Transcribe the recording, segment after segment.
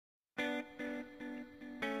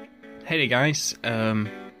Hey there guys,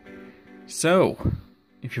 so,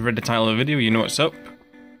 if you've read the title of the video, you know what's up.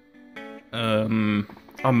 On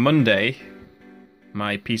Monday,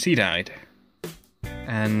 my PC died,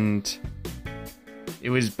 and it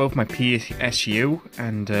was both my PSU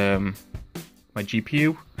and my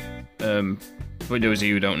GPU. For those of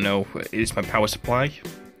you who don't know, it's my power supply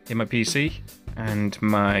in my PC and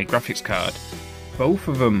my graphics card. Both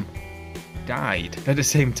of them died at the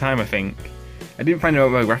same time, I think. I didn't find out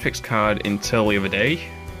about my graphics card until the other day.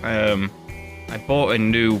 I bought a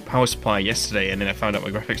new power supply yesterday and then I found out my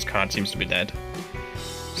graphics card seems to be dead.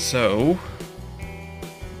 So,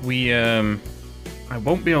 I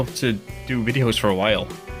won't be able to do videos for a while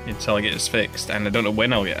until I get this fixed, and I don't know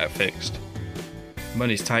when I'll get that fixed.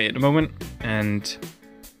 Money's tight at the moment, and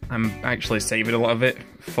I'm actually saving a lot of it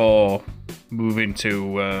for moving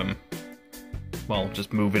to, well,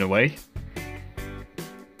 just moving away.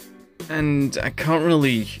 And I can't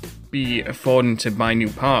really be affording to buy new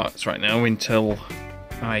parts right now until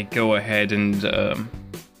I go ahead and,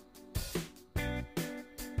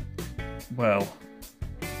 well,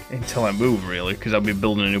 until I move really, because I'll be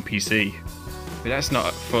building a new PC. But that's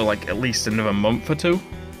not for like at least another month or two,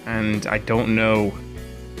 and I don't know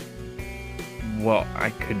what I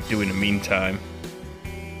could do in the meantime.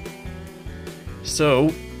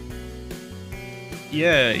 So,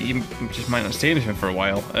 yeah, you just might not see anything for a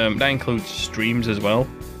while. That includes streams as well.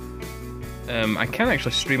 I can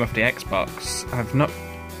actually stream off the Xbox. I've not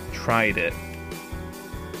tried it,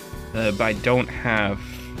 but I don't have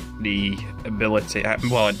the ability.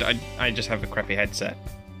 Well, I just have a crappy headset.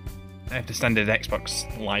 I have the standard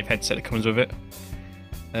Xbox Live headset that comes with it.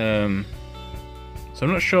 So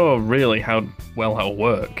I'm not sure really how well that'll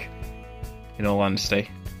work, in all honesty.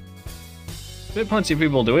 But plenty of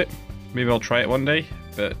people do it. Maybe I'll try it one day,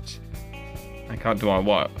 but I can't do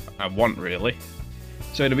what I want really.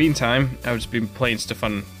 So in the meantime, I've just been playing stuff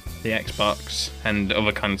on the Xbox and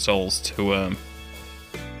other consoles to,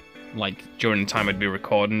 like, during the time I'd be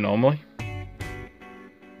recording normally.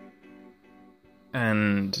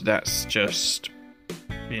 And that's just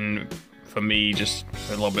been, for me, just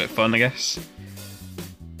a little bit of fun, I guess.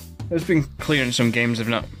 I've just been clearing some games I've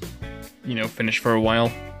not, you know, finished for a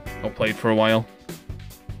while, or played for a while.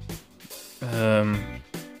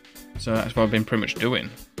 So that's what I've been pretty much doing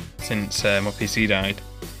since my PC died.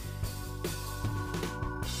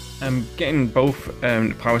 I'm getting both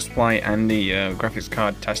the power supply and the graphics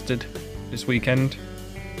card tested this weekend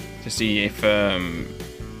to see if,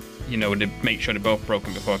 you know, to make sure they're both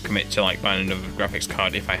broken before I commit to like buying another graphics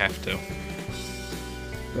card if I have to.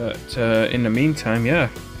 But in the meantime, yeah,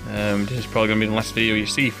 this is probably going to be the last video you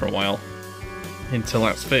see for a while until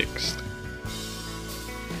that's fixed.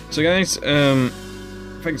 So guys,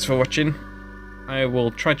 thanks for watching. I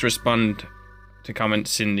will try to respond to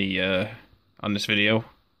comments in the on this video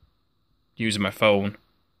using my phone.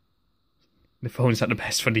 The phone's not the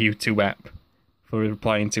best for the YouTube app for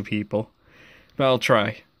replying to people, but I'll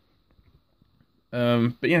try.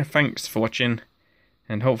 But yeah, thanks for watching,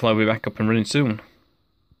 and hopefully I'll be back up and running soon.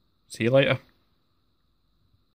 See you later.